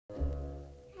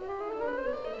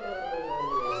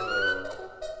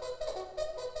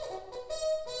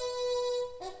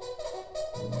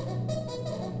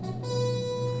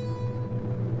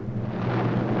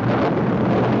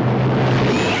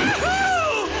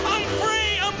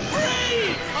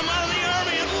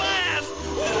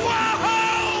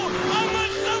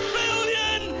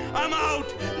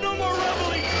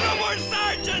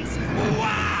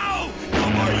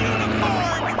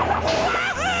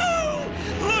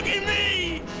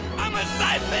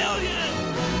billion!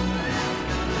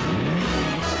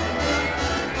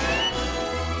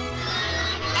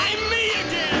 I'm me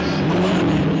again!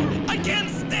 I can't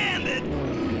stand it!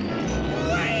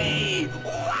 Whee!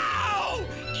 Wow!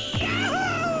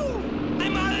 Yahoo!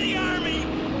 I'm out of the army!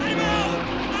 I'm out!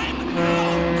 I'm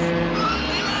out!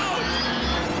 I'm out!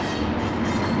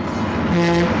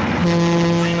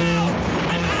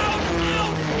 I'm out!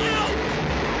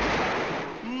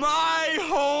 My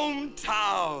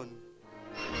hometown!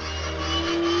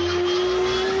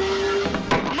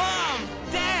 Mom!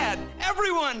 Dad!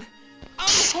 Everyone!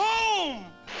 I'm home!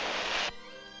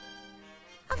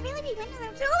 Oh, really? We went to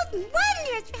those wonders!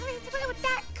 Really, it's really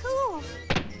that cool.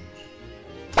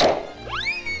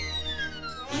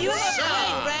 You look So,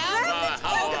 great, Ralph.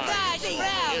 how Oh, are gosh, you?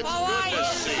 Ralph, It's how are good you? to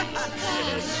see you.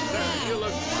 Yes, sir, you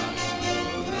look fine.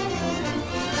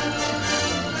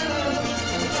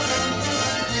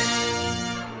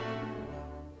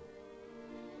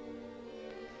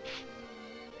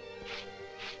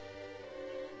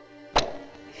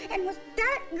 And was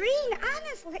dark green,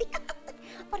 honestly.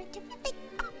 What a different thing.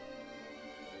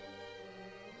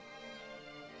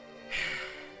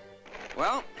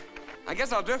 Well, I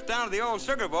guess I'll drift down to the old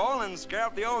sugar bowl and scare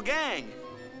up the old gang.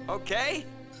 Okay?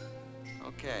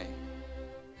 Okay.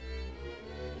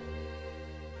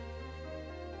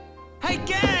 Hey,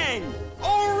 gang!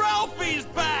 Old Ralphie's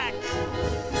back!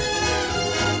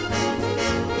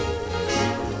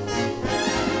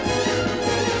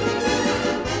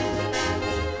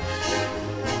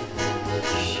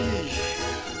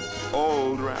 Sheesh.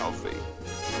 Old Ralphie.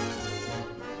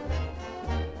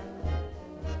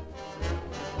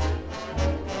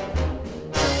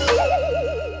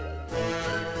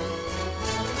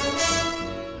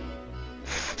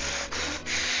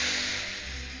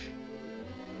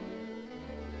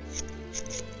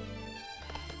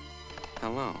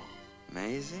 Hello,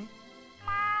 Maisie?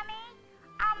 Mommy,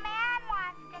 a man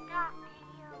wants to talk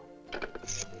to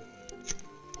you.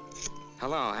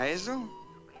 Hello, Hazel?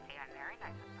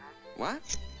 What?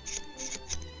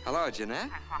 Hello,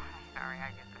 Jeanette?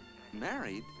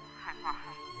 Married?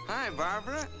 Hi,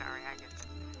 Barbara.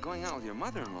 Going out with your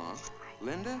mother-in-law.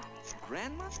 Linda?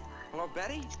 Grandma? Hello,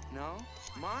 Betty? No.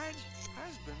 Marge?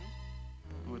 Husband?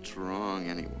 What's wrong,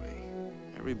 anyway?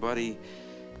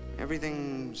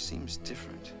 Everything seems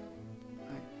different.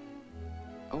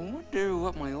 I wonder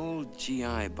what my old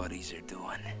GI buddies are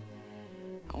doing.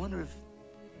 I wonder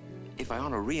if I ought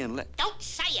to re-enlist. Don't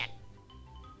say it!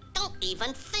 Don't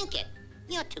even think it!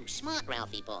 You're too smart,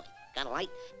 Ralphie boy. Got a light?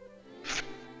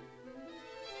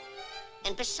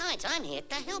 And besides, I'm here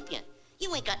to help you.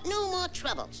 You ain't got no more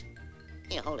troubles.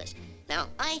 Here, hold this. Now,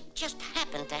 I just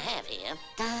happen to have here...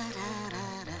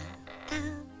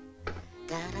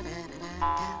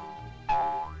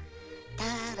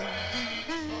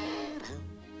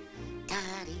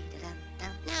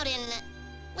 Now then,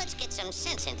 let's get some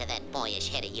sense into that boyish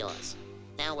head of yours.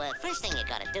 Now, first thing you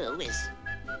gotta do is...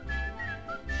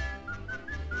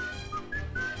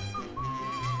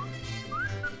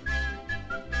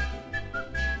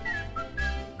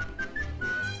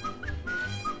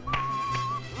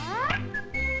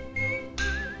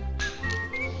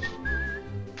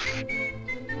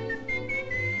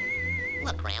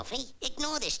 Look, Ralphie,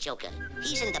 ignore this joker.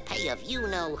 He's in the pay of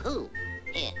you-know-who.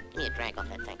 Here, give me a drag off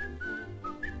that thing.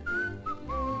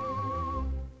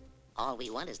 All we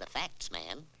want is the facts,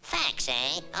 man. Facts,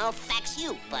 eh? I'll fax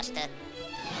you, Buster.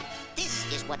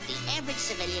 This is what the average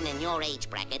civilian in your age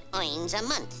bracket earns a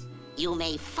month. You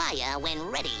may fire when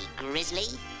ready, Grizzly.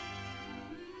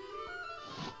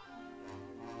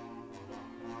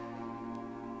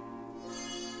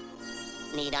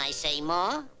 Need I say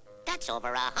more? That's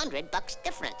over $100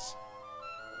 difference.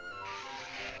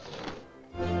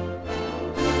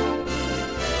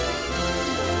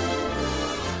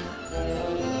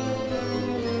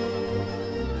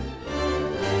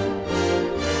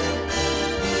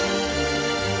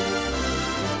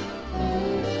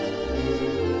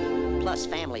 Plus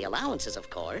family allowances, of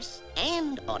course,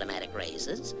 and automatic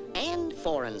raises, and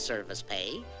foreign service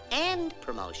pay, and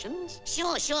promotions.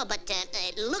 Sure, but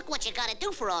look what you gotta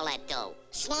do for all that dough.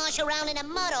 Slosh around in the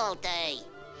mud all day.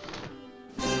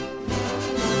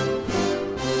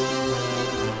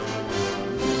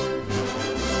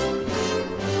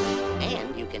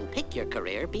 And you can pick your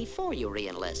career before you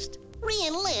re-enlist.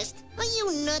 Re-enlist? Are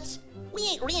you nuts? We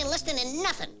ain't re-enlisting in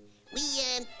nothing. We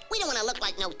don't want to look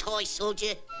like no toy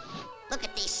soldier. Look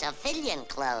at these civilian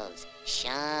clothes.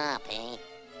 Sharp, eh?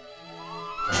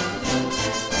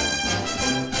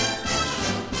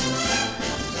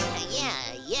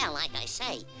 Yeah, like I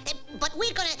say. But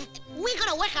we're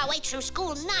gonna work our way through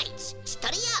school nights.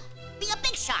 Study up. Be a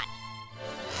big shot.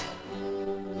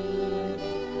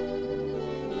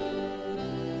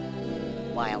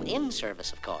 in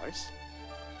service, of course.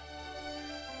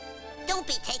 Don't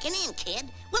be taken in, kid.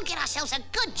 We'll get ourselves a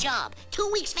good job. 2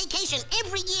 weeks vacation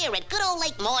every year at good old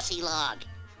Lake Mossy Log.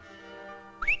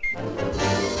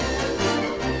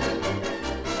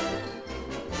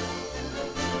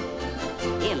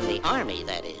 In the Army,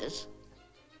 that is.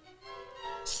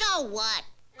 So what?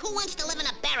 Who wants to live in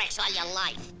a barracks all your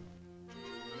life?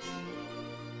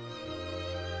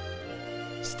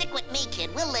 Stick with me,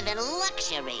 kid. We'll live in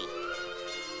luxury.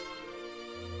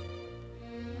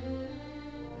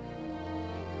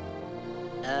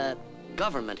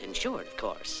 Government insured, of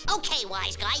course. Okay,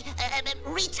 wise guy.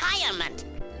 Retirement.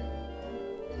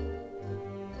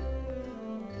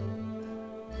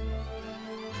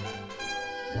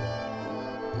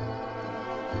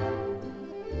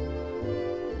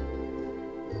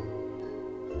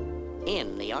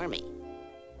 In the Army.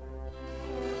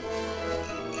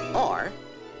 Or...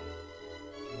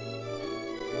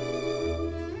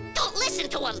 Don't listen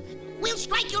to him. We'll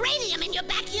strike uranium in your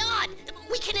backyard.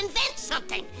 We can invent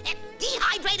something.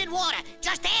 Dehydrated water.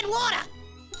 Just add water.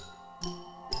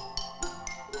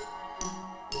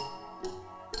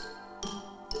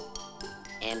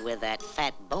 And with that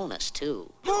fat bonus,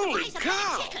 too. Holy Price of cow!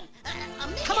 that chicken.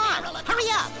 Come on, hurry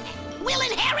up. We'll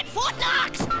inherit Fort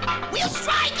Knox. We'll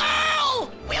strike her!